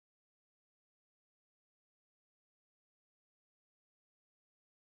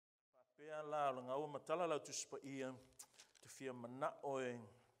Pea la o ngau matala lau tu spa ia te fia mana oe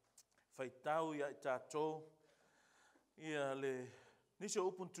whaitau ia i tātou ia le nisi o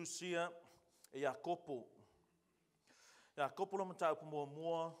upun tu sia e a kopo. Ia kopo lo mata upu mua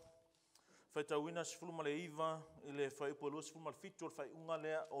mua whaitau ina sifulu ma le iwa i le whai upu alua sifulu ma le fitu o le whai unga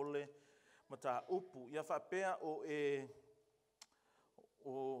lea o le mata upu. Ia whapea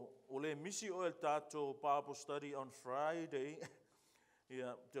o le misi o el tātou Bible study on Friday.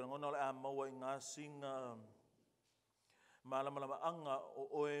 Ia, te ngona le a maua i ngā singa malama anga o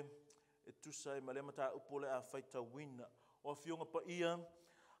oe e tusai ma le mata upo le a whaitau wina. O fionga pa ia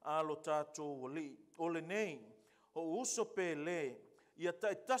a lo tātou wali. O le nei, o uso pe le, ia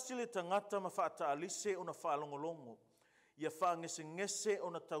taitasi le tangata ma whaata alise o na whaalongolongo. Ia whaangese ngese o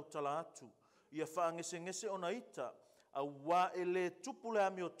na tautala atu. Ia whaangese ngese o na ita. A wā e le tupu le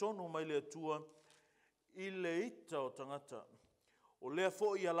ami o tonu mai le atua i le ita o tangata. O lea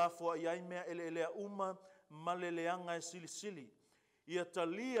fo ia lafo i aimea ele lea uma ma le leanga e sili sili. Ia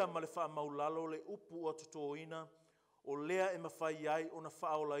talia ma le wha maulalo le upu o tutoina o lea e mawhai ai o na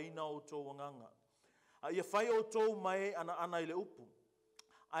whaolaina o tō wanganga. A ia whai o tō mai ana i le upu.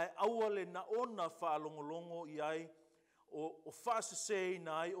 Ai aua le na ona whaalongolongo i ai o whaasesei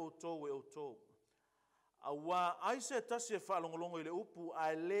na ai o tō e o tō. A wā ai se tasi e whaalongolongo i le upu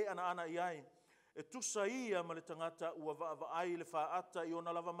ai le ana i ai. E tusa ia ma le tangata ua wa ai le whaata i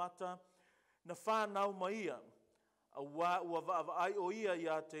ona lava mata na whanau ma ia. A wā ua wa ai o ia i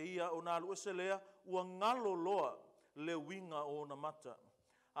a te ia o nā luese lea ua ngalo loa le winga o na mata.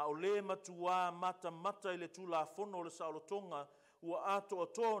 A o le matua mata i le tūla fono o le saolotonga ua ato o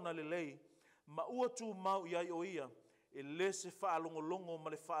tō na Lelei ma ua tū mau i ai o ia e le se whaalongolongo ma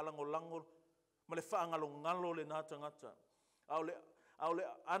le whaalangolango ma le whaangalo le nā tangata. A o le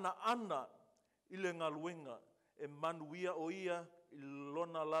ana i le ngaluenga e manuia o ia i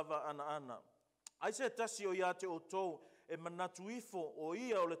lona lava ana. Ai se tasi o ia te o tō e manatu ifo o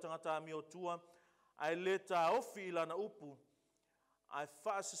ia o le tangata ami o tua ai le tā ofi i lana upu ai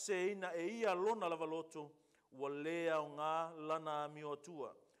whaasese ina e ia lona lava loto ua lea o ngā lana ami o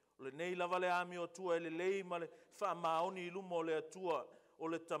tua. O le nei lava le ami o tua e le lei ma le whaamaoni i lumo le atua o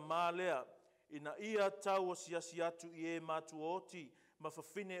le tamā lea ina ia tau o siasi atu i e matu oti ma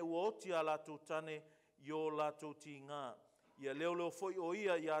whawhine ua oti a lātou tane i o lātou ti ngā. Ia leo foi o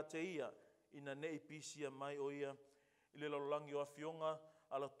ia i a te ia, ina nei pisia mai o ia, i le lalolangi o a fionga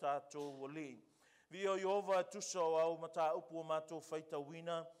a la tātou wali. Vi o Iova tusa o au mata upu o mātou whaita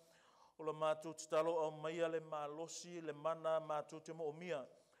wina, o la mātou titalo au maia le mālosi, le mana mātou te moomia,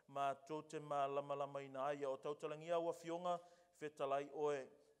 mātou te mālama ina aia o tautalangia o a fionga, whetalai oe.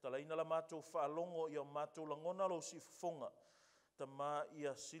 Taliaina la mātou whaalongo i o mātou langona lo si whafonga. Ta mā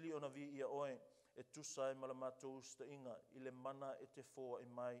ia sili o na vi ia oe e tusai ma la mātou usta inga i le mana e te fōa i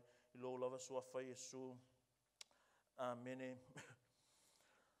mai i lo lava sua whai Jesu. Amene.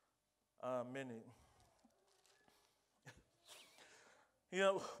 Amene. Ia,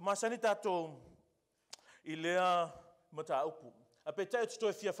 masani tātou i lea mata upu. A pe tai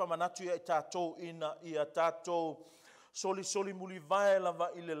tuto e fia whamanatu i tātou ina i a tātou soli muli vai lava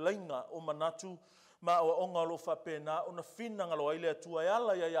i le lainga o manatu ma o onga lo whapena o na whina ngalo aile atua e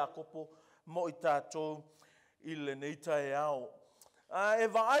ala ia Iakopo mo i tātou i le neita e ao. E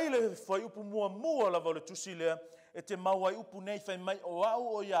wa aile whai upu mua lava le tusi lea e te maua i upu nei whai mai o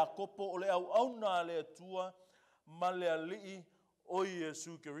au o Iakopo o le au auna le atua ma le alii o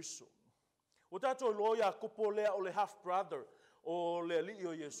Iesu Keriso. O tātou lo Iakopo lea o le half brother o le alii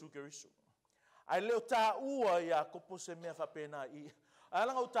o Iesu Keriso. Ai leo tā ua Iakopo se mea whapena i. Ai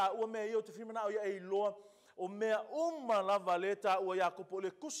langa o tā ua mea i o te whimana o ia e loa o mea lava le tā ua Iakopo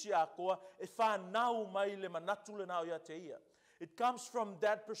le kusi a koa e whanau mai le manatu le nao ia te ia. It comes from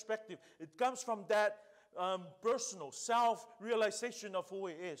that perspective. It comes from that personal self-realization of who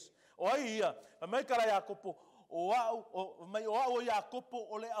he is. O ai ia, mai kara Iakopo, o au Iakopo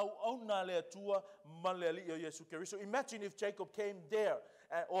o le au na le atua ma le ali o Iesu Keriso. Imagine if Jacob came there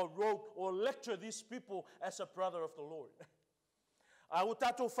or wrote or lectured these people as a brother of the Lord. A o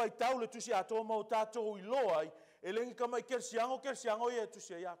tātou whaitau le tusi a tō mau tātou i loa e lengi ka mai kersiango i e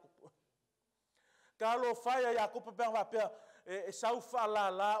tusi a Iakopo. Ka alo whai a Iakopo pēng whapea e sau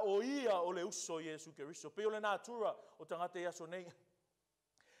whala o ia o le uso i Iesu Keriso. Pe o le nātura o tangata i aso nei.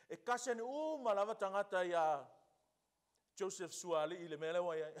 E kase ni lava tangata i a Joseph Suali i le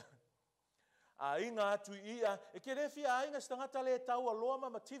melewa i a inga atu i ia, e ke refi a inga stangata le tau a loa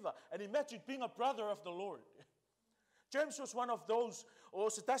mamativa. And imagine being a brother of the Lord. James was one of those, o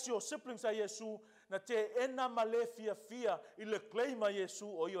se tasi o siblings a Yesu, na te ena male fia i le claim a Yesu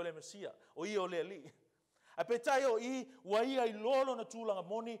o i o le Mesia, o i o le li. A petai o I, wa ia I lolo na tūlanga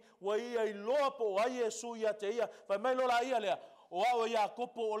moni, wa ia I loa po wa Yesu ia te ia, whai mai lola ia lea, o awa ia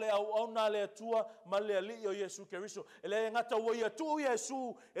kopo o lea au na lea tua, ma lea li o Yesu Keriso. E lea ngata wa ia tu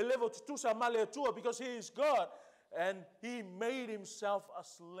Yesu, e levo tutusa ma lea tua, because he is God, and he made himself a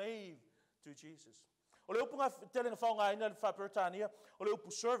slave to Jesus. O le upunga telling whaonga ina le whaperetania, o le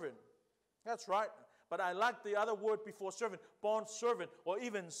upu servant. That's right. But I like the other word before servant, bond servant, or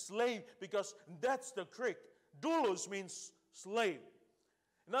even slave, because that's the Greek. Doulos means slave.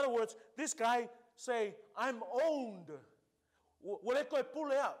 In other words, this guy I'm owned. Wale koe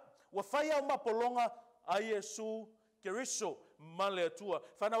pule a. Wa whai au mapolonga a Yesu Keriso male tua.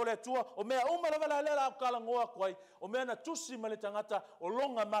 Whana ole tua, o mea umalawa la lela au kalangoa kwai, o mea na tusi male tangata, o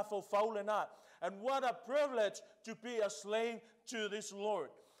longa mafau faule na. And what a privilege to be a slave to this Lord.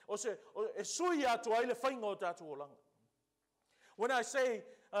 When I say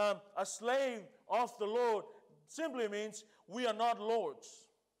a slave of the Lord, simply means we are not lords.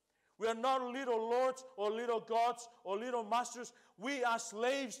 We are not little lords or little gods or little masters. We are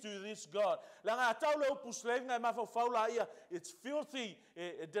slaves to this God. It's filthy,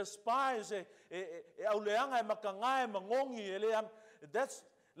 despised. That's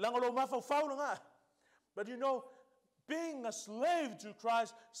but you know, being a slave to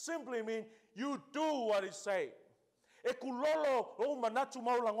Christ simply means you do what he says. E kulolo o manatu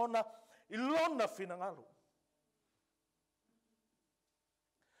maulangona ilona finangalo.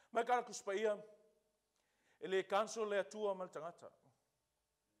 Makala kuspaia ele kanso le atua maltangata.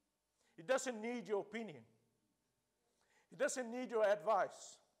 He doesn't need your opinion. He doesn't need your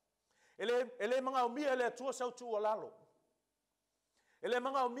advice. Ele manga umia le atua sautu walalo. Ele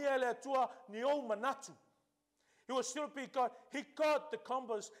manga umia le atua ni o manatu. He will still be God. He got the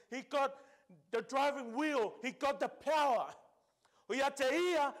compass. He got the driving wheel. He got the power. O ia te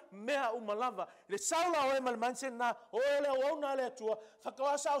ia mea umalava. Le saula o e malmanse na o ele o na le tua.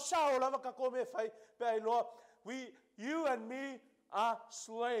 Whakawasa o sao lava kako me fai pe loa. You and me are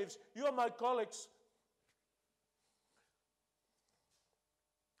slaves. You are my colleagues.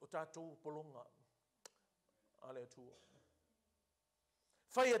 O tātou polonga a le tua.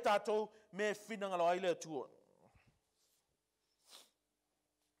 Whai e tātou me whinangalo ai le tua.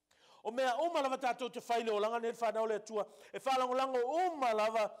 O mea umalawa tātou te whaile o langa ne whanau le tua. E whalangolango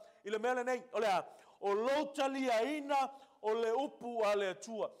umalawa i le mele nei. O lea, o Taliaina o le upu a le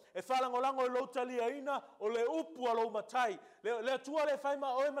tua. E whalangolango o Taliaina o le upu a lo matai. Le tua le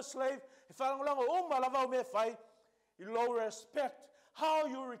whaima o ema slave. E whalangolango umalawa o me whai. I lo respect. How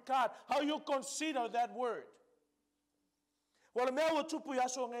you regard, how you consider that word. Wa le mea wa tupu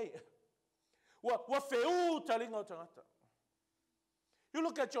yaso ngai. Wa wheu talinga o tangata. You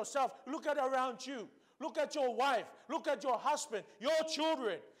look at yourself, look at around you, look at your wife, look at your husband, your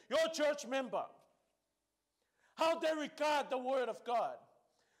children, your church member. How they regard the word of God.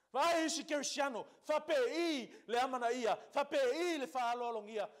 Vai isi Cristiano, fa pe I le amana ia, fa pe I le fa alolong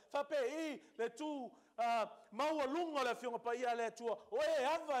ia, fa pe I le tu maua lunga le fionga pa ia le tua, o e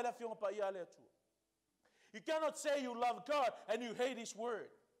ava le fionga pa ia le tua. You cannot say you love God and you hate his word.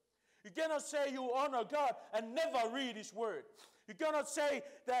 You cannot say you honor God and never read his word. You cannot say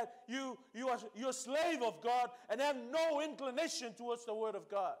that you're a slave of God and have no inclination towards the word of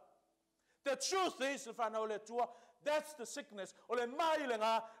God. The truth is, if I know that's the sickness. O le mai le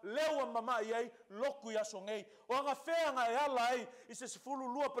ngā lewa mama iei loku yaso ngei. O ngā whea ngā ala ai i se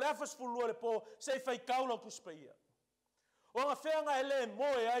fulu lua, pere awhas fulu lua le po, se whai kaula kuspaia. O ngā whea ngā ele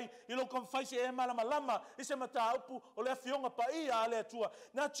moe ai, I lo kom whaise e malama lama, I se mata upu o le whionga pa ia a le atua.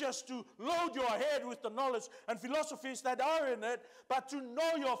 Not just to load your head with the knowledge and philosophies that are in it, but to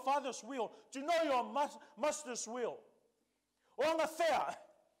know your Father's will, to know your Master's will. O ngā whea.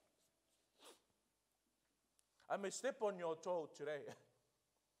 I may step on your toe today.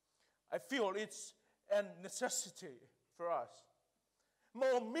 I feel it's a necessity for us.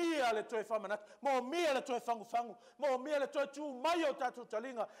 Mo mia le toe whamanat, mo mia le toe whangu, mo mia le toe tū mai o tātou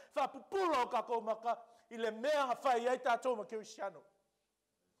talinga, whapupula o kako maka, I le mea ngā whai ei tātou ma Cristiano.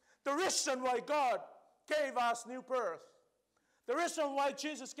 The reason why God gave us new birth, the reason why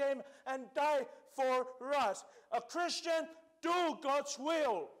Jesus came and died for us. A Christian, do God's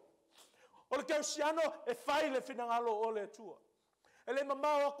will. O le Cristiano e whai le whinangalo o le tua. E le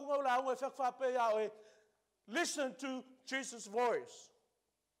mamau aku ngau la au e whakawhape au e listen to Jesus' voice.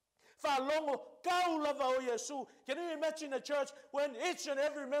 Whalongo kaulava o Yesu. Can you imagine a church when each and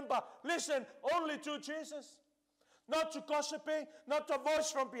every member listen only to Jesus? Not to gossiping, not to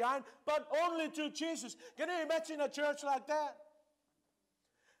voice from behind, but only to Jesus. Can you imagine a church like that?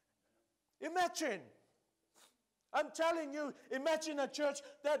 Imagine. I'm telling you, imagine a church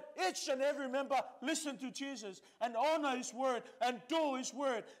that each and every member listen to Jesus and honor His word and do His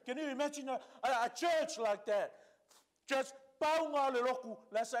word. Can you imagine a church like that? Church, paunga le loku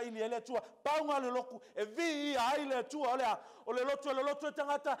la sa ili ele tua, paunga le loku e vi ai le tua o le lotu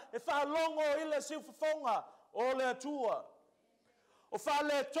tangata e fa longo ile sifonga o le tua. O fa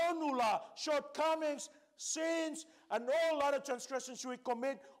le tonu la shortcomings, sins, and all other transgressions we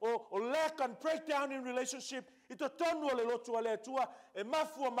commit or lack and breakdown in relationship. Ito tonu le lotu le tua e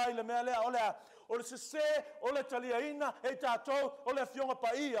mafua mai le mea lea o le sese o le taliaina e tatou o le fionga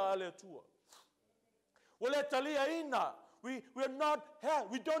paia le tua. O le taliaina, we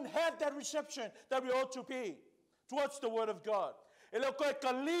don't have that reception that we ought to be towards the word of God. Ele koe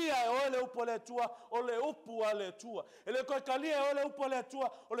kalia o le upo le tua o le upu a le tua. Ele koe kalia o le upo le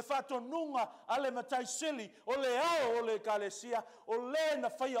tua o le whatonunga a le matai sili o le ao o le kalesia o le na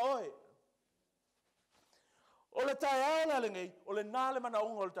whaia oe. O le tai ao la lengei o le nale mana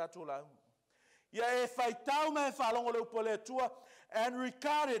unga o le tatu la unga. Ia e whaitau me whalongo le upo le tua and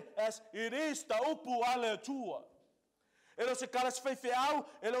regard it as it is the upu a le tua. Elo se kalas whaiwhi au,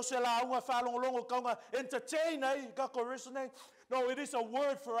 elo se la unga whalongolongo kaunga entertain ai, kako reasoning. No, it is a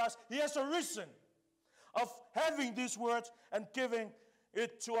word for us. He has a reason of having these words and giving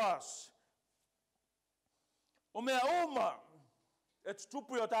it to us. O mea oma, e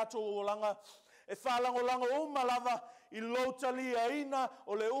tupu o tātou o langa, e whalangolanga oma lava I lo taliaina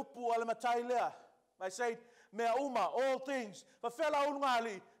o le upu ale matai lea. I say, mea uma, all things. Whawhela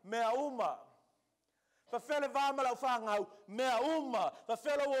ungali, mea uma. Whawhele wāmala whāngau, mea uma.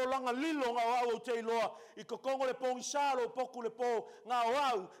 Whawhela o langa lilo ngā au o te loa. I kokongo le pōngi sāro, poku le pō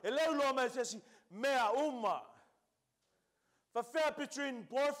ngā au. E leu loa mai sesi, mea uma. Whawhela between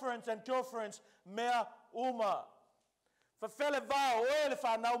boyfriends and girlfriends, mea uma. Whawhele wā o e le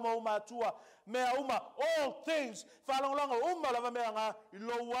whānau ma uma atua, mea uma, all things. Whālongolanga uma lava mea ngā I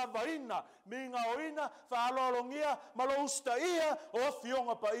lo wawaina. Mi ngā oina, whālolongia, malo usta ia, o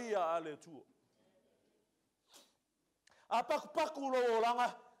fionga pa ia ale tua. A paku lo o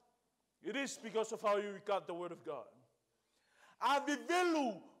langa, it is because of how you regard the word of God. A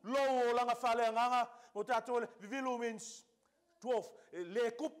vivelu lo o langa whale nganga, mo tātou vivelu means 12,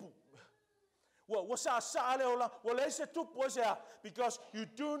 le kupu. Because you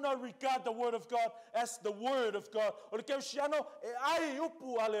do not regard the word of God as the word of God.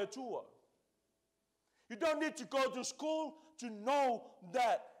 You don't need to go to school to know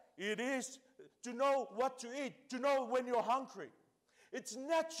that it is, to know what to eat, to know when you're hungry. It's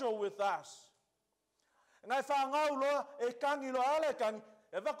natural with us.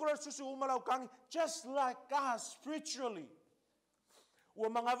 Just like us spiritually. Wa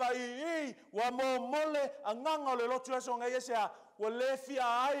mangava I wa mo mole anganga le lotu aso nga yesea wa lefia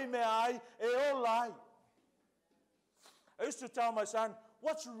ai me ai e olai. I used to tell my son,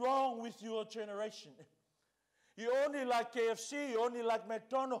 what's wrong with your generation? You only like KFC, you only like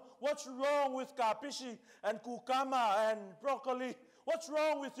McDonald's. What's wrong with kapishi and kukama and broccoli? What's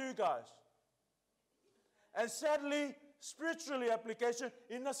wrong with you guys? And sadly, spiritually application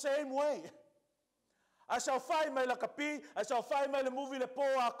in the same way. I shall find my lakapi, I shall find my movie le po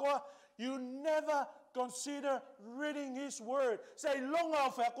akoa. You never consider reading his word. Say longa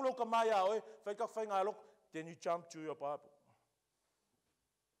fa kulo kamaya oi, fa ka fa ngalok, then you jump to your Bible.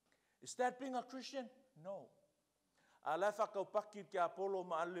 Is that being a Christian? No. Ala fa ka paki ki apolo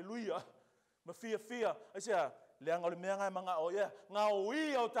ma hallelujah. Ma fia. I say le angole mea ngai manga o ia. Nga o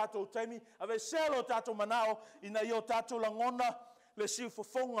I o tatou taimi, ave selo tatou manao ina I tatou langona le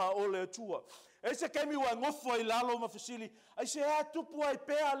sifofonga o le tua. E se kemi wa ngofo I lalo mafisili. I se a tupu ai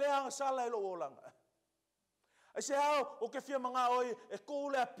pea lea sala ilo olanga. I se o ke fia manga oi e ko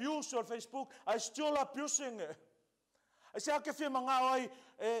le abuse on Facebook. I still abusing it. I se ke fia manga oi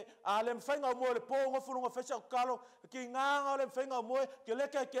e a le mfenga mo le po ngofo nga fesa o kalo ki nganga le mfenga mo ke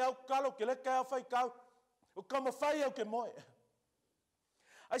leka ke au kalo ke leka fai kau. O kama fai o ke mo.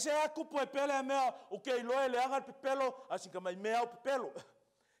 I se a kupu e pele mea o ke iloe le anga pepelo asika mai mea o pepelo.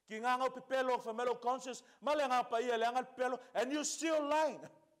 Ki nganga o pepelo of famelo conscious male nga pa ia le anga pepelo and you still lying.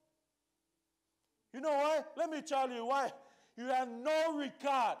 You know why? Let me tell you why. You have no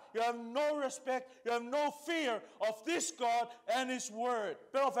regard, you have no respect, you have no fear of this God and His word.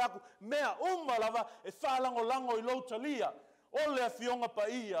 Pero faku mea lava e falango lango I lo talia o le fionga pa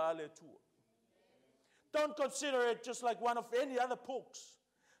ia ale tua. Don't consider it just like one of any other books.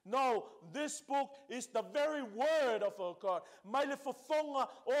 No, this book is the very word of our God. Mai le fofonga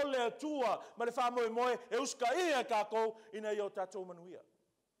o le tua, mai le wha moe e uska ia kako ina I o tatou manuia.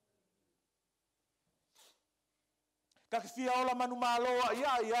 Ka ke fia ola manu maloa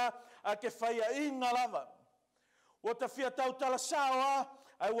ia a ke whaia inga lava. Ua ta fia tau tala sawa,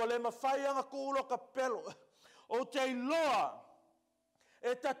 ai ua le mawhai anga kulo ka pelo. O te iloa,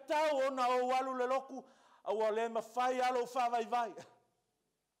 e ta tau ona o walu le loku, a ua le mawhai alo whawai vai.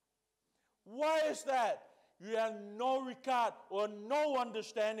 Why is that? You have no regard or no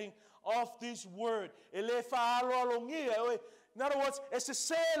understanding of this word. E le whaalo alongia. In other words, e se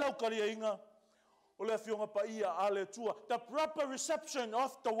se lau karia inga. O le fionga pa ia ale tua. The proper reception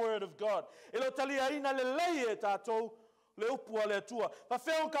of the word of God. E lo Taliaina Lelei e tātou le upu ale tua. Pa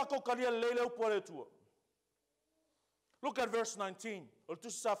whiong kako karia lelei le upu ale tua. Look at verse 19. O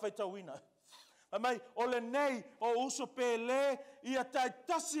tusi sa whaitawina. Mai, o le nei o uso pele ia tai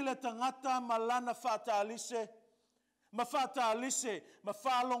tasi le tangata malana whātālise. Ma whātālise, ma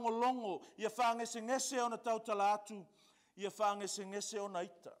whālongolongo. Ia whāngese ona tau tala atu. Ia whāngese ona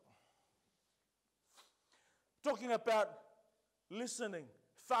ita. Talking about listening.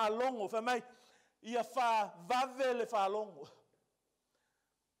 Whālongo. Mai, ia whāvave le whālongo.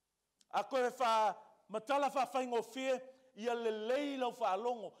 A koe matala whawhaingo whie. Ia lelei lau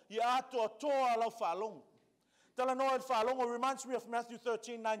whaalongo, ia ato atoa lau whaalongo. Tala noa whaalongo reminds me of Matthew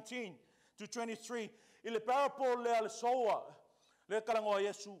 13:19 to 23. I le parable le ale soa, le kalangoa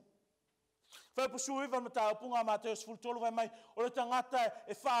Yesu. Whaipusu iwa mata apunga Mateo 12 vai mai, o le tangata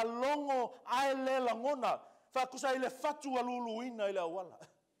e whaalongo ai le langona, whakusa i le whatu aluluina i le awala.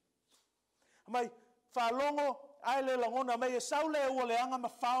 Mai, whaalongo ai le langona, mai e saule e ua le anga ma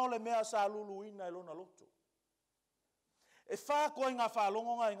whao le mea sa aluluina i lona loto. E wha koe ngā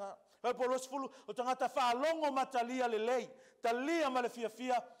whaalongo ngai ngā. Hei polos fulu, o tangata whaalongo matalia lelei. Talia ma le fia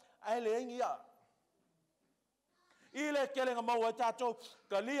ai le ingi a. I le kelenga mau e tātou,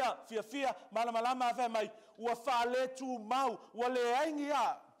 ka lia fia malama a mai, ua whaale tū mau, ua le ingi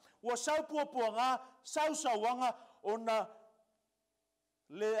a. Ua saupua ngā, sausawanga, ona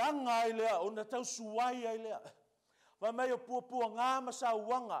le anga ai lea, ona tau suai ai lea. Wa mai o pua ngā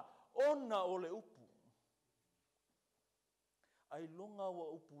masauanga, ona o le upu. Ai longa wa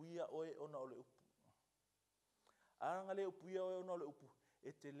upu ia oe ona o le upu. Aranga le upu ia oe ona o le upu.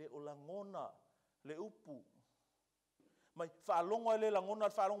 E te le o langona le upu. Mai whaalongo le langona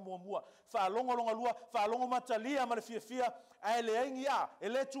le whaalongo mua. Whaalongo longa lua, whaalongo matalia ma le fia ai le aingi a, e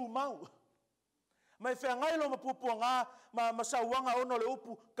le tū mau. Mai whea ngai lo ma pupua ngā, ma sauanga ona o le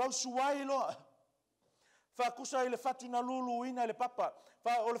upu, kau suai loa. Whakusa i le whatu na lulu ina le papa.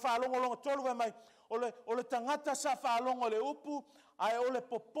 O le whaalongo longa tolu vai mai, o le tangata sa whaalongo le upu, ai o le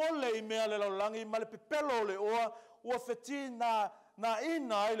popole i mea le laulangi, ma le pepelo le oa, ua wheti na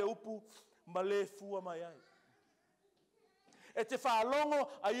ina ai le upu, ma le fua mai ai. E te whaalongo,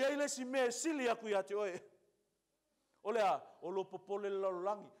 ai eile si mea sili aku i ate oe. O le a, o lo popole le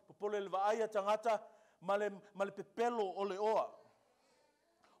laulangi, popole le vaai a tangata, ma le pepelo o le oa.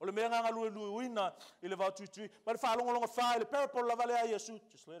 O le mea nganga lue uina i le vau tui. Ma le whaalongo longa whae, le parapol la vale a Yesu.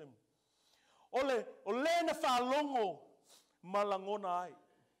 Just let him. O le na whaalongo malangona ai.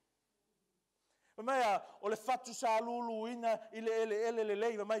 Mea, o le whatu sa lulu uina i le ele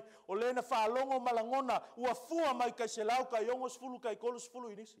lei. O le na whaalongo malangona ua fua mai kai se lau kai ongos fulu kai kolos fulu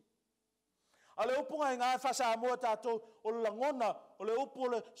inisi. A le upunga i ngā whasa amoa tātou o le langona, o le upu o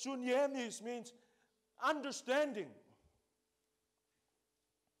le suniemis means understanding.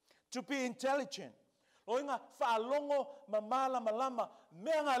 To be intelligent. O inga whaalongo malama,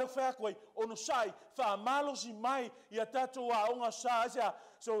 mea ngā leo whakawai, ono sai, whaamalo si mai, i a tātou a onga sa,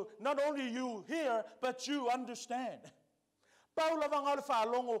 so not only you hear, but you understand. Paula vanga le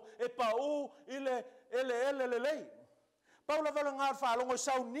whaalongo, e pa o ele lei. Paula vanga le whaalongo, e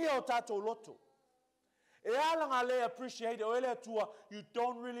sau nia o tātou loto. E alanga le appreciate o ele tua, you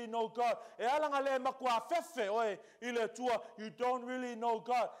don't really know God. E alanga le makua fefe oe ile tua, you don't really know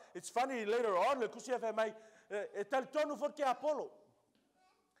God. It's funny later on le kusia fe mai e tal tonu for ke Apollo.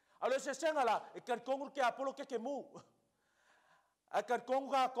 Ale se senga la e kan kongur ke Apollo ke mu. A kan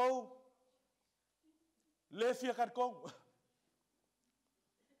konga ko le fia kan kong.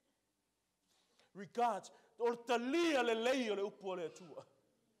 Regards o talia le lei o le upo le tua.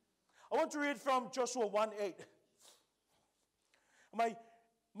 I want to read from Joshua 1:8.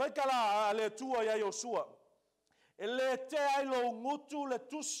 Mai kala le tua ya Joshua. E le te ai lo ngutu le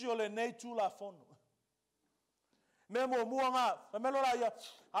tusi o le nei tu la fono. Me mo muanga, me lo la ia.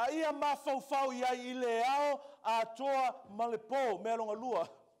 A ia ma fau ia i le ao a toa malepo me longa lua.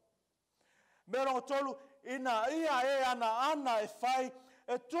 Me longa tolu ina ia e ana e fai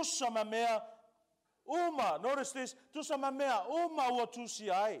e tusa ma mea uma. Notice this, tusa ma mea uma ua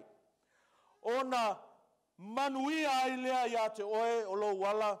tusi ai. Ona manuia ai lea ia te oe o lo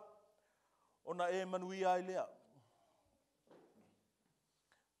wala, ona e manuia ai lea.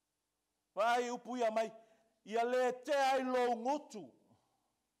 Vai upuia mai, ia le te ai lo ngutu.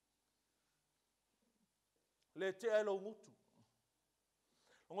 Le te ai lo ngutu.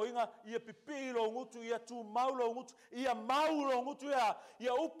 Ngo inga ia pipi lo ngutu, ia tu mau lo ngutu, ia mau lo ngutu,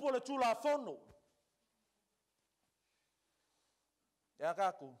 ia upo le tu la fono. Ia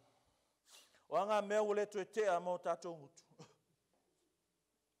kaku. O anga mea o le tu e tea mo tatou ngutu.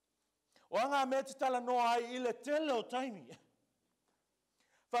 O anga mea te tala noa ai i le tele o taimi.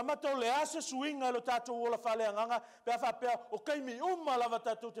 Whamata o le asa suinga lo tatou o la whale anganga, pea whapea o kaimi lava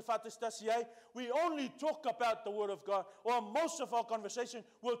tatou te whatestasi ai. We only talk about the Word of God, or most of our conversation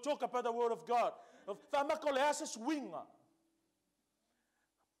will talk about the Word of God. Whamata o le asa suinga.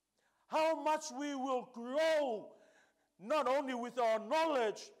 How much we will grow, not only with our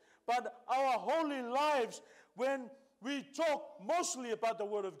knowledge, but our holy lives when we talk mostly about the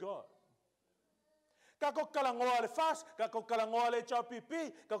Word of God. Kako kalangoa le fast, kako kalangoa le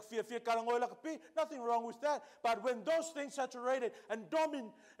HRPP, kako fia kalangoa le kapi, nothing wrong with that. But when those things saturated and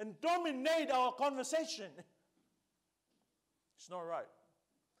dominate our conversation, it's not right.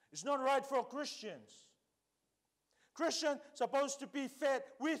 It's not right for Christians. Christians supposed to be fed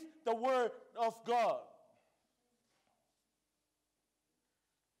with the Word of God.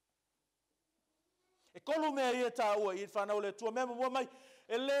 E kolu mea ia tā ua i whanau le tua mema mua mai,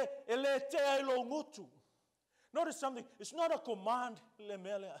 ele te ai lo ngutu. Notice something, it's not a command le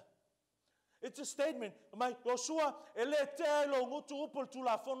mea lea. It's a statement. Mai Joshua, ele te ai lo ngutu upol tu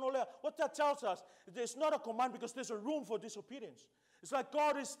la fono lea. What that tells us, it's not a command because there's a room for disobedience. It's like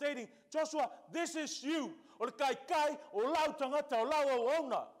God is stating, Joshua, this is you. O le kai, o lau tangata, o lau au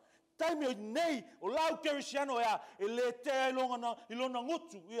ona. Taimi o nei, o lau kerisiano ea, ele te ai ilona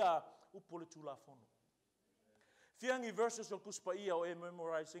ngutu ia upol tu la fono. Fiangi verses o kuspa ia o e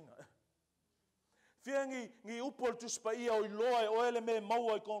memorizinga. Fiangi ngi upol tuspa ia o iloa o ele me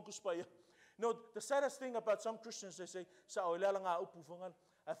maua I kon kuspa ia. You know, the saddest thing about some Christians, they say, sa o lela ngā upu whangan,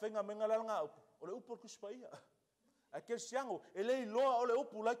 a whenga menga lela ngā upu, o le upol kuspa ia. A kersiango, ele iloa o le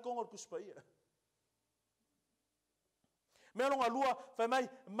upu lai kongor kuspa ia. Mea longa lua, whai mai,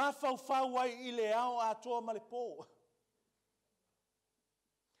 mawhau ai I le ao a toa ma le pō.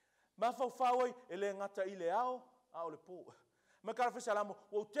 Mawhau ai, ele ngata I le ao, a o le pō. Ma kara whesa lamo,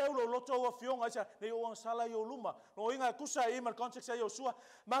 o teu lo loto o fionga isa, nei o ansala I o luma. No inga kusa I ma context ai o sua,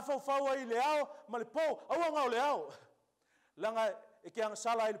 mawhau ai le ao, ma le pō, au anga o le ao. Langa e ke anga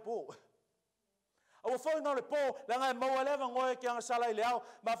sala I le pō. Au whau inga o le pō, langa e maua lewa ngoe ke anga sala I le ao,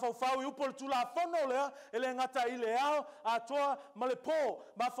 mawhau I upo le tula whono lea, ele ngata I le ao, a toa ma le pō,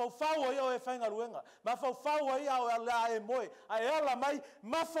 mawhau ai o e whainga ruenga, mawhau ai o la e moe, a e ala mai,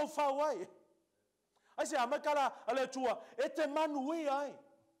 mawhau ai. Ai se amakala ale tua e te manui ai.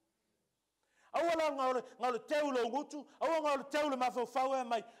 Awala ngau le teu lo ngutu, awala ngau le teu le mawhau e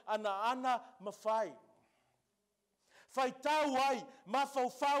mai ana mawhai. Whai tau ai,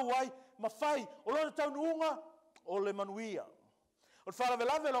 mawhau ai, mawhai, o lona tau nuunga o le manuia. O le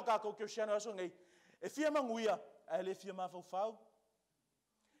wharawelawe lo kako Cristiano aso ngai, e fia manguia, e le fia mawhau,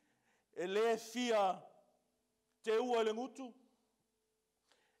 e le fia te ua le ngutu,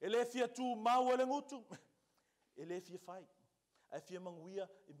 ele fia tu mau ele ngutu. Ele fia fai. Ai fia manguia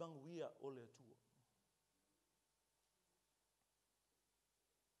I manguia o le atua.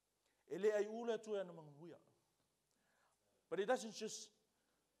 Ele ai ule atua na manguia. But it doesn't just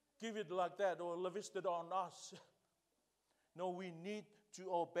give it like that or lavish it on us. No, we need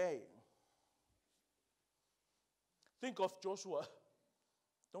to obey. Think of Joshua.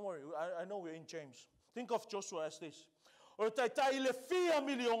 Don't worry, I know we're in James. Think of Joshua as this. O taitai le fia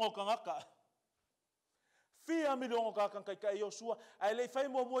miliongo kangaka. Fia miliongo kangaka kai Joshua. Ai le fai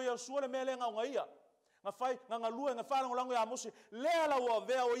mo Joshua le mele nga ngaia. Nga fai nga lua nga fala ngolango ya Mose. Le ala wa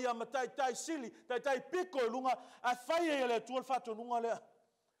vea o ia matai sili, tai piko lunga a fai e le tuol fato lunga le.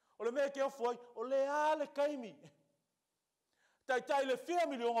 O le me ke foi, o le ale kaimi. Tai le fia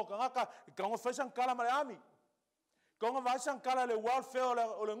miliongo kangaka, kango fai sang kala male ami. Kango vai sang kala le welfare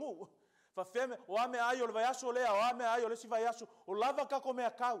o le ngu. Fa feme o ame ai o le vaiaso lea, o ame ai o le si vaiaso, o lava kako mea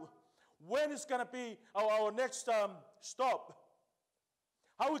kau. When is going to be our next stop?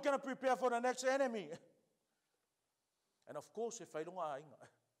 How are we going to prepare for the next enemy? And of course, if I don't ainga.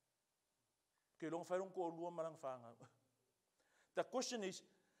 Ke long whairong ko lua marang whanga. The question is,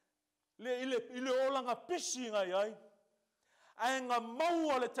 ile olanga pisi ngai ai, ai ngā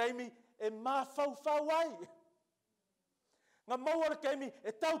maua le taimi e mā whau ai. Ngā maua le kaimi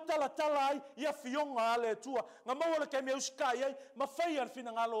e tau tala ai ia fionga ale tua. Ngā maua le kaimi e uskai ai ma whai ar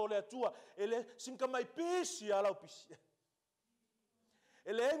whina ngalo o le tua. E le sinka mai pisi alau pisi.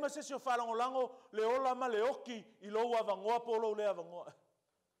 E le eima sesi o wharango lango le ola ma le oki I loa avangoa polo le avangoa.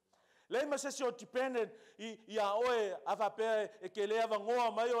 Le masese o dependent I a oe avape e ke le ava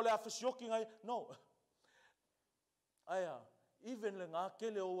ngoa mai o le afasioki ngai. No. Aya, even le ngā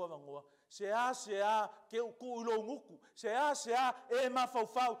kele o ava ngoa, se a ke ku ulo nguku, se a e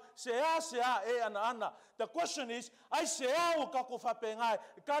mafaufau, se a e ana. The question is, ai se a o kako whape ngai,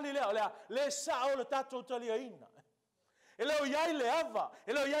 kali le sa o le tatou Taliaina. E leo iai le ava,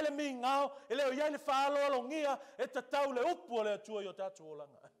 e leo iai le mingao, e leo iai le whaalo alongia, e tatau le upu o le atua I o tatou o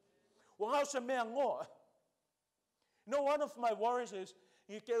langa. Wa ngau se mea ngoa. You know, one of my worries is,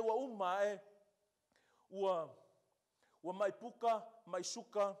 I ke ua uma ua mai puka, mai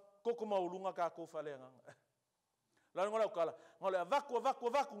suka, koko maulunga ka ko whalenga. Lalo ngola ukala, ngole vaku,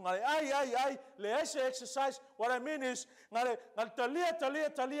 ngale ai, le ese exercise, what I mean is, ngale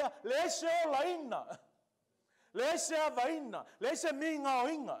talia, le ese o laina. Le ese avaina, le ese minga o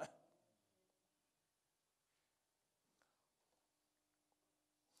inga.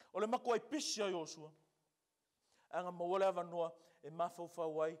 O le mako ai pisi ai osua. Anga mawale avanua e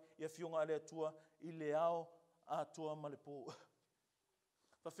mafau ai I a fionga ale atua I le ao a atua malepo.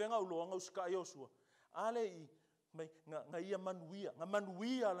 Whawhenga uloanga uska ai osua. Ale I nga ia manuia, nga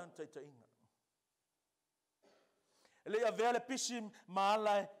manuia lan taitainga. Ele a vea le pisi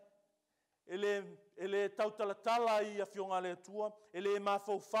maala ele tautalatala I a fionga ale atua, ele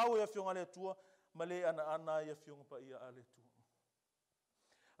mafau I a fionga ale atua, ma le ana I a fionga pa ia ale atua.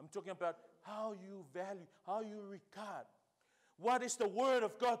 I'm talking about how you value, how you regard. What is the word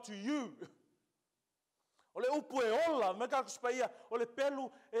of God to you? O le upu e ola, me ka kuspaia, o le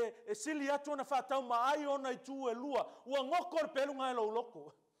pelu e sili atu na whatau maai ona I tu e lua. Ua ngoko le pelu ngai lo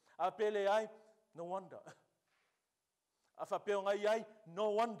loko. A pele ai, no wonder. A whapeo ngai ai, no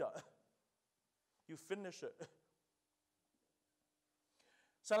wonder. You finish it.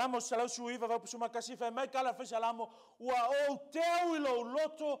 Salamo salau suiva va pusuma kasi fa mai kala fa salamo ua o teu I lo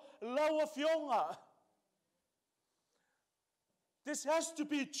loto laua fionga. This has to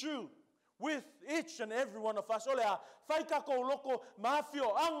be true with each and every one of us. Olea fai ka ko loko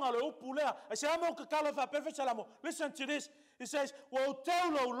mafio anga le upu lea. I say amo ka kala fa perfect salamo. Listen to this. It says wa o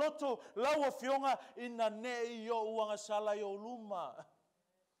teu lo loto laua fionga ina nei yo uanga sala yo luma.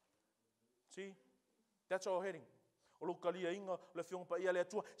 See? That's our heading. O lo kalia inga le fionga pa ia le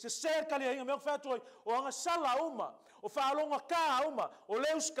atua. Se ser kalia inga me o whatua o anga sala uma, o whaalonga ka uma, o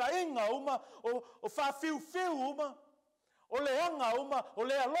leuska inga uma, o whaafiu uma, o le anga uma, o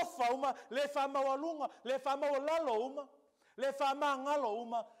le alofa uma, le whamawalunga, le whamawalalo uma, le whamangalo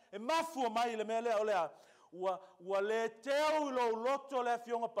uma, e mafua mai le mea lea o lea, ua le teu lo loto le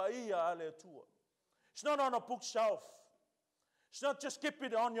fionga pa ia a le atua. It's not on a bookshelf. It's not just keep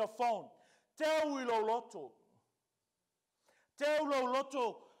it on your phone. Teu I lo loto. Teu lo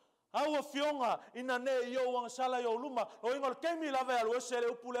loto. Aua fionga ina ne yo ang sala yo luma. O ingol kemi lava alu ese le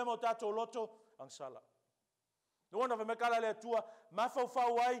upule mo tato loto ang sala. No wonder me kala le tua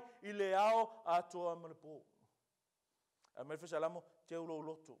mafau ai I le ao a toa malepo. A me fesalamo teu lo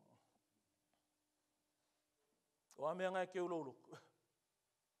loto. O ame anga ke lo loto.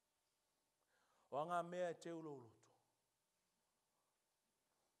 O anga mea teu lo loto.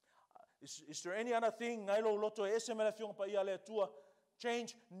 Is there any other thing ngai lo loto e ese mele fionga pa ia le tua?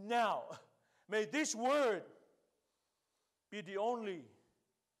 Change now. May this word be the only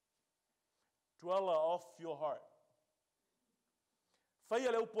dweller of your heart.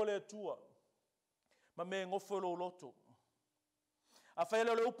 Faia le upo le tua. Ma me ngofo lo loto. A faia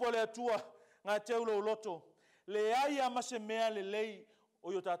le upo le tua ngā teu lo loto. Le aia ma se mea lelei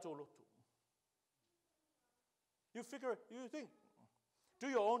o yo tato loto. You figure, you think. Do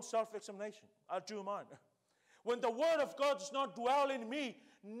your own self-examination. I'll do mine. When the word of God does not dwell in me,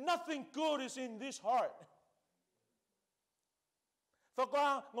 nothing good is in this heart.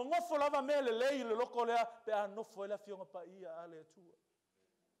 Whaka ngofo lava me lelei le loko lea pe a nofo ela fionga pa ia a le atua.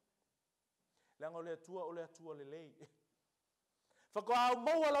 Leanga o le atua lelei. Whaka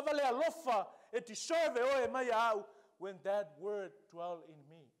maua lava le alofa e ti serve o e mai au when that word dwell in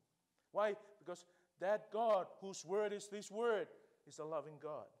me. Why? Because that God whose word is this word is a loving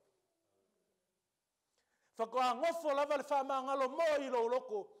God. Whakaangofo lava le whamangalo mo I lo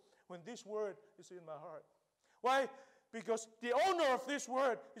loko when this word is in my heart. Why? Because the owner of this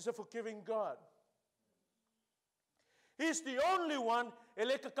word is a forgiving God. He's the only one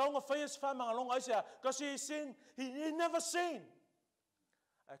ele kakaunga whaias whamangalonga aisea because he never sinned.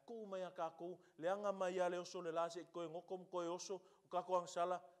 Ai kou mai a kako leanga mai a le oso le lase koe ngokom koe oso kako ang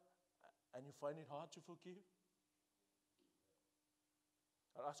sala and you find it hard to forgive.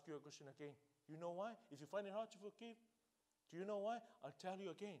 I'll ask you a question again. You know why? If you find it hard to forgive, do you know why? I'll tell you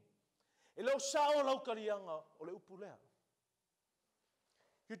again. E leo sao lau karianga o le upulea.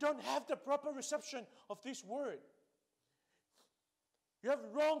 you don't have the proper reception of this word. You have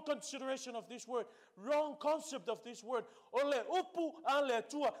wrong consideration of this word, wrong concept of this word. Ole upu ale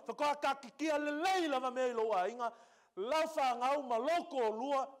tua, whakoa ka kikia lelei lava me loa inga, lau whangau maloko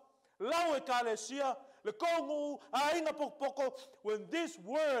lua, lau e ka le sia, le kongu a inga pokopoko, when this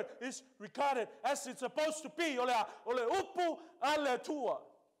word is regarded as it's supposed to be, ole upu ale tua,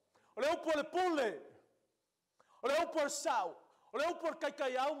 ole upu ale pule, ole upu ale sau, ole upu ale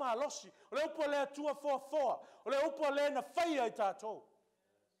kaikai au mahalosi, ole upu ale atua foa, ole upu ale na whaia I tātou.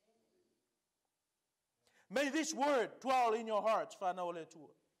 May this word dwell in your hearts, whanau le tua.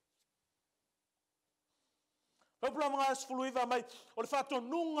 Hopula mga asfuluiva mai, o le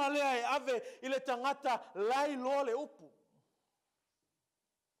whatonunga lea e ave I le tangata lai loa le upu.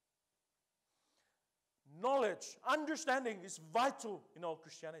 Knowledge, understanding is vital in our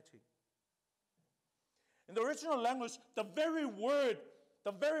Christianity. In the original language, the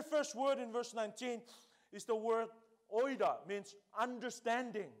very first word in verse 19 is the word oida, means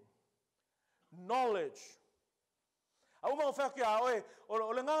understanding, knowledge.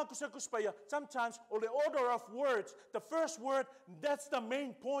 Sometimes, or the order of words, the first word, that's the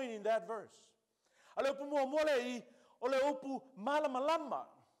main point in that verse.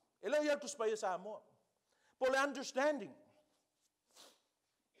 Understanding.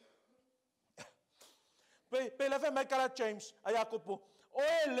 James, ayakopo,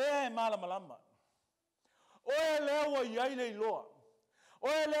 oele malamalama. Oele wa yaile loa.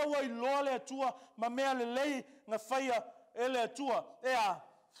 Oele wa iloa le atua, ma mea lelei nga whaia ele atua. Ea,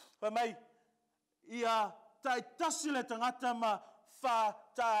 pa mai, ia tai tasi le tangata ma wha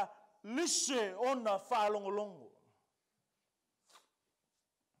ta lise ona wha longolongo.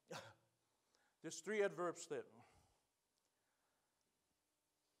 There's 3 adverbs there.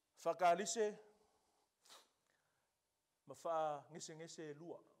 Whakalise, ma wha ngese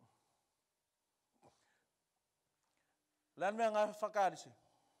lua. Lan mea ngā whakalise.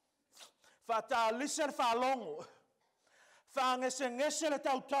 Whatalise le whalongo. Whangese le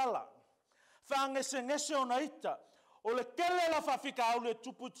tautala. Whangese o naita. O le kele la whawhika au le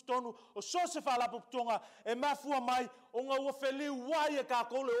tupu tonu. O so se whalaputonga e mafua mai o ngā uawheli wai e kā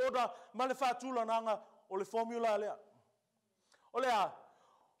kou le oda ma le whatula nanga o le formula lea. O lea,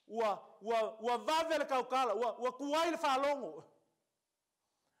 ua vave le kaukala, ua kuai le whalongo.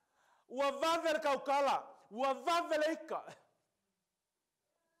 Ua vave le kaukala. Ua vave le ika.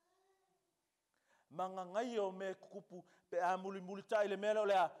 Manga ngai o me kukupu pe a muli tai le mele o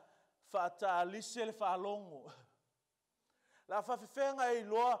lea whaata alise le whalongo. La whawhiwhenga e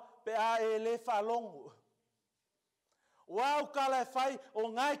loa pe a e le whalongo. Wau kala e whai o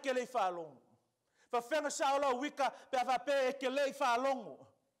ngai ke le whalongo. Whawhenga saola wika pe a whape e ke le whalongo.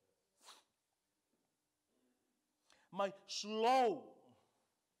 Mai slow.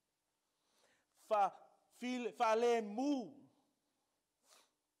 Fale mu.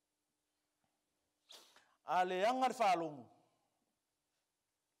 Ale angar falung.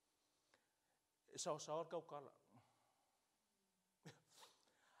 Sao kau kala.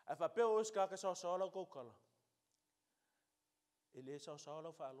 Afa peo iska ka sao kau kala. Ele sao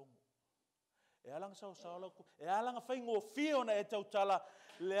la falung. E alang sao e alang fa ngo fio na e tautala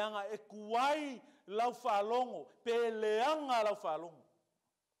leanga e kuai lau falongo pe leanga lau falongo.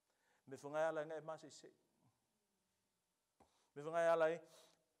 Me fungai ala ngai masi se. Me fungai ala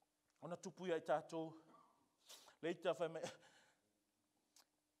ona tupu ia tatou. Leita fa me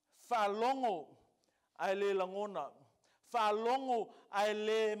falongo ai le langona. Falongo ai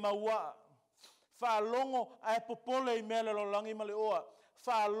le maua. Falongo ai popole I mele lo langi male oa.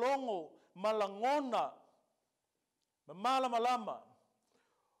 Falongo malangona. Malama.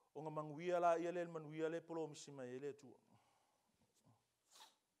 O nga manguia la ia le manuia le polo misima ele tua.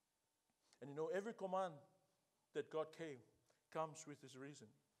 And you know, every command that God comes with his reason.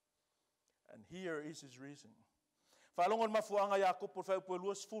 And here is his reason. Whalongon mafuanga Jakob por whau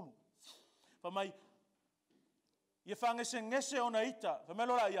luas fulu. Whamai, ia whangese ona ita.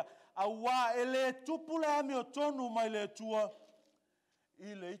 Whamelora ia, awa ele tupule ame o tonu mai le tua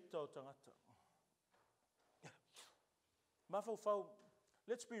I le ita o tangata. Mafau,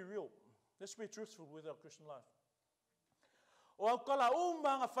 let's be real. Let's be truthful with our Christian life. O au kala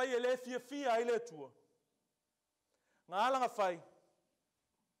uma nga whai ele fia I le tua. Ngā ala nga whai,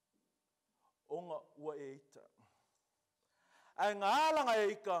 o nga ua e ita. Ai ngā ala nga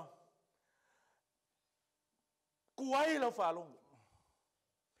e ika, kuai lau whalongo.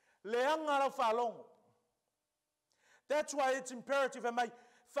 Leanga lau whalongo. That's why it's imperative and mai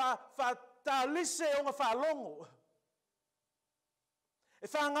fa talise o nga whalongo. E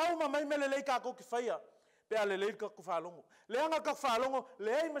wha ngauma mai melelei ka ko ki whaia. Pea lelei ka ku whalongo. Leanga ka whalongo,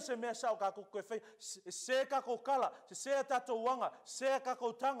 lei ma se mea sao ka ku koe whai, se ka ko kala, se tato wanga, se ka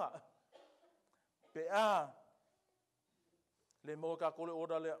ko tanga. Pea, le mo ka kole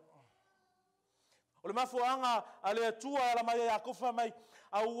oda lea. O le mafuanga a le atua ala mai a kofa mai,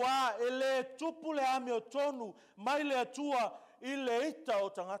 a wā e le tupu le ame o tonu, mai le atua i le ita o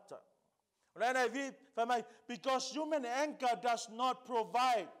tangata. Because human anger does not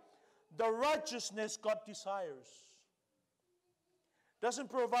provide the righteousness God desires. Doesn't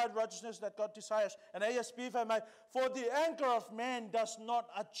provide righteousness that God desires. And ASP, for the anger of man does not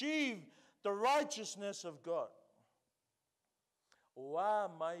achieve the righteousness of God. Wa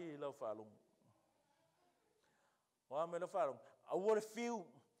mai lau whalong. Wa mai lau whalong. Awole fiu,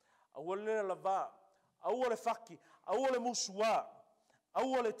 awole lava, awole whaki, awole musua,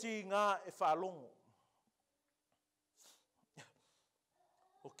 awole ti ngā e whalongo.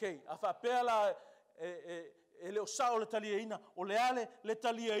 Okay, a whapela e leo sao le taliaina, o le ale le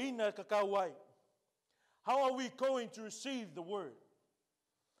taliaina e kakauai. How are we going to receive the word?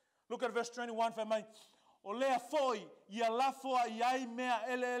 Look at verse 21, whamai. O lea foi, ia lafoa iai mea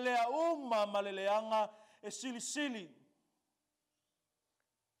elea uma maleleanga e sili.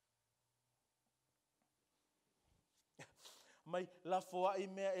 Mai lafoa i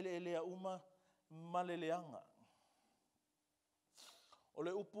mea elea uma maleleanga. O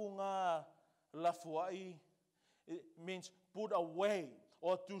le upu ngā lafuai, it means put away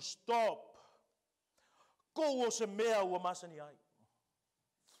or to stop. Ko o se mea ua masani ai.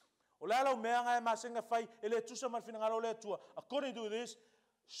 O le alau mea ngai masenga fai, ele tusa marfina ngaro le tua. According to this,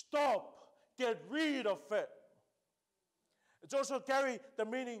 stop, get rid of it. It's also carry the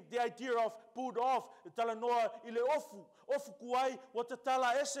meaning, the idea of put off, tala noa i le ofu kuai, o te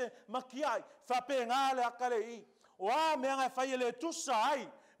tala ese makiai, whape ngā le akare i. O a mea ngai whai ele tusa ai,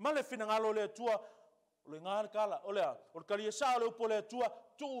 ma le whina ngalo le tua, o le ngā kala, o lea, o le kari e sa le upo le tua,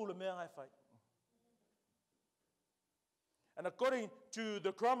 tu le mea ngai whai. And according to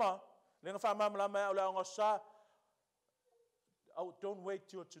the grammar, le ngā whamamala mea o le aonga sa, don't wait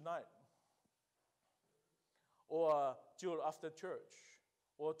till tonight, or till after church,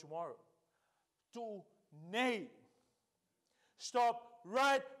 or tomorrow. To nay. Stop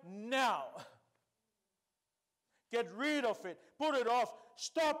right now. Get rid of it. Put it off.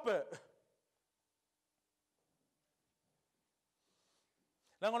 Stop it.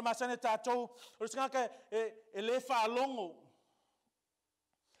 Langon masane tātou, o le skanga e le whaalongo.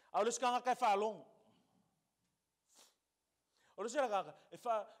 Au le skanga kai whaalongo. O le sera kaka,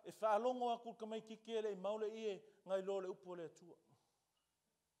 e whaalongo aku ka mai kike le i maule i ngai lo le upo le atua.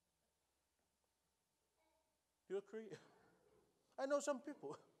 You agree? I know some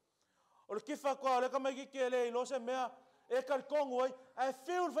people. O le kifa koa, le ka mai ki le i lo se mea, e kalkongo ai, ai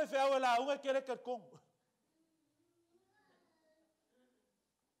whiu whai whiau e la unga ki le kalkongo.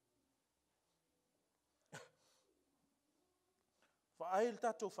 Wha ai le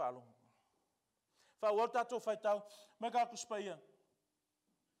tātou whaalongo. Wha ua tātou whai tau, me ka kuspaia.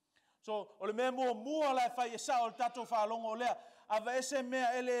 So, o le mea mua lai whai e sa o le tātou whaalongo o lea, awa ese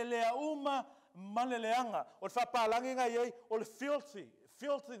mea elea uma maleleanga, o le whapalangi ngai ei, o le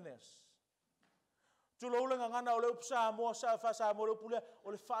filthiness. Tulo ulenga ngana o le upsa mo sa fa sa mo le pule o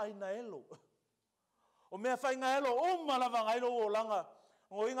le fai na elo. O me fai nga elo o malava nga elo o langa.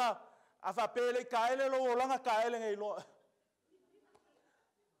 O inga a fa pele ka ele lo o langa ka ele ngai lo.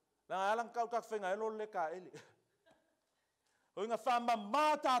 Na alang ka ka fenga elo le ka ele. O inga fa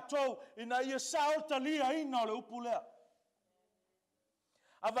mata to ina ia sao talia ina le upule.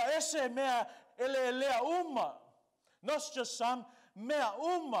 Ava ese mea elea uma. Not just some mea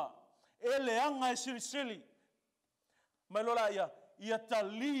uma. Ele anga e sili. Mai lola ia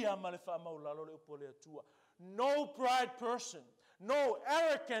talia ma le whaamaulalo le upo le atua. No pride person, no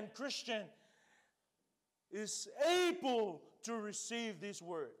arrogant Christian is able to receive this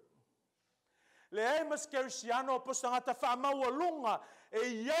word. Le ai mas kerisiano postangata whaamaua lunga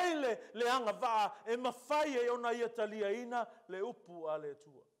e iaile le anga vaa e mawhai e ona ia talia ina le upu a le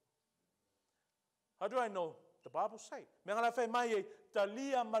atua. How do I know? The Bible say. Me ngala fai mai e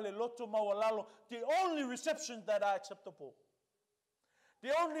talia male loto mawalalo. The only receptions that are acceptable.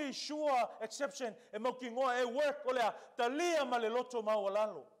 The only sure exception e mokingoa e work o lea talia male loto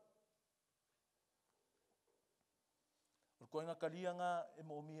mawalalo. O koe ngā kalianga e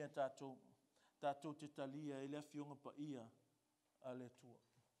moomia tātou te talia e lea fionga pa ia a le tua.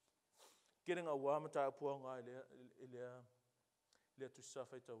 Kere ngā wāma tā apua ngā e lea tu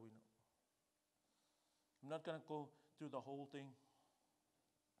sawhai tauina. I'm not going to go through the whole thing.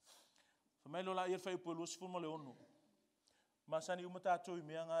 Whamelo la ia whai upua luas fuma le onu. Masani umata atu I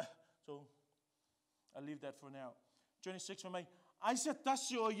mea ngā. So, I leave that for now. 26 for me. Ai se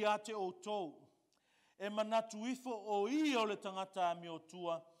tasi o ia te o tau. E manatu ifo o i o le tangata mi o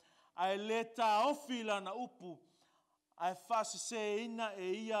tua. Ai le ta ofi lana upu. Ai fasi se ina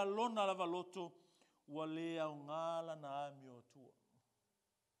e ia lona lava loto. Wa le au ngala na mi o tua.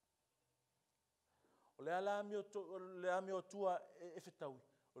 O le ala mi o tua e fetaui.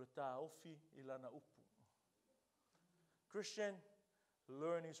 O le ta ofi i lana upu. Christian,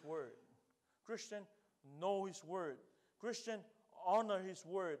 learn his word. Christian, know his word. Christian, honor his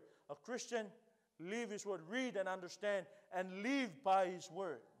word. A Christian, live his word. Read and understand and live by his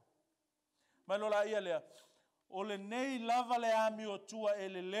word. Mai lola ia lea. O le nei lava le ami o tua e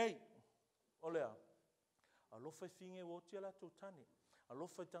lelei. O lea. Alofa I finge o tia la tani.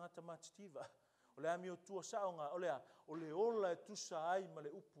 Alofa I tangata matitiva. O le ami o tua saonga. O lea. O le ola e tusa ai ma le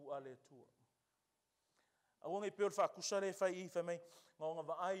upu a le tua. Awanga I peor whakusare e whai I whamei. Ngā ngā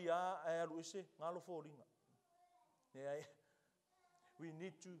vaai a e alu ese. Ngā lo fōringa. We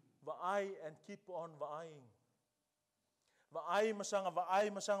need to vaai and keep on vaaiing. Vaai masanga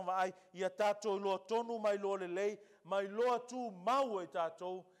vaai. Ia tātou loa tonu mai loa lelei. Mai loa tū mau e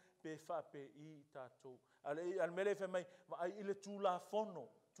tātou. Pe whape I tātou. Al mele whamei. Vaai ile tū la fono.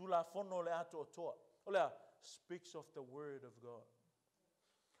 Tū la fono le ato o toa. O lea. Speaks of the word of God.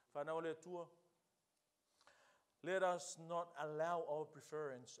 Whanau le tua. Let us not allow our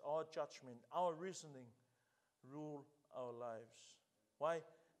preference, our judgment, our reasoning rule our lives. Why?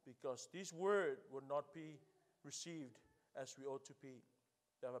 Because this word will not be received as we ought to be.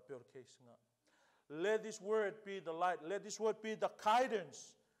 Let this word be the light. Let this word be the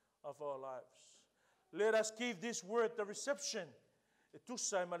guidance of our lives. Let us give this word the reception. E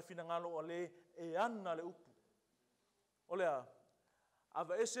tusai malfinangalo ole e anna le upu. Olea,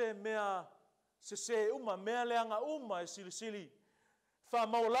 ava ese mea se uma mea leanga uma e sili. Fa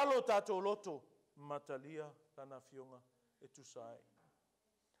maulalo tato loto. Matalia lana fionga e tusai.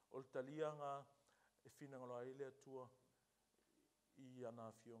 O talia nga e finangalo aile atua I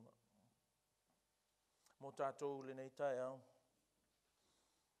ana fionga. Mo tato le nei tai au.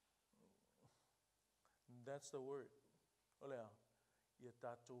 That's the word. Olea, ia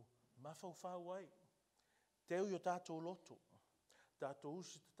tato mafau wai. Teu yo tato loto. Tato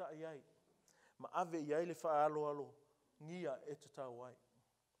usi tata iai. Ma ave iai le wha alo ngia e tata wai.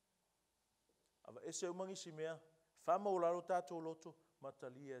 Ava ese umangisi mea, wha maularo tato loto,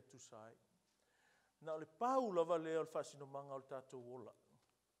 matalia e tusai. Na ole pau lava leo le whasino manga o le tato wola.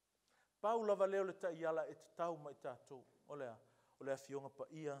 Pau lava leo le taiala e tatau mai tato. Olea fionga pa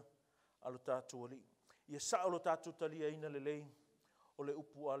ia alo tato wali. Ia sa alo tato Taliaina Lelei. Ole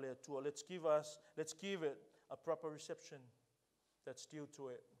upu ale atua. Let's give it a proper reception that's due to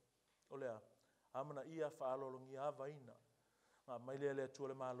it. Olea, amana ia whaalolongi avaina. Mai lele atua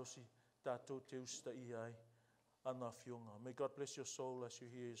le malosi tato te usta iai ana fionga. May God bless your soul as you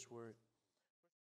hear his word.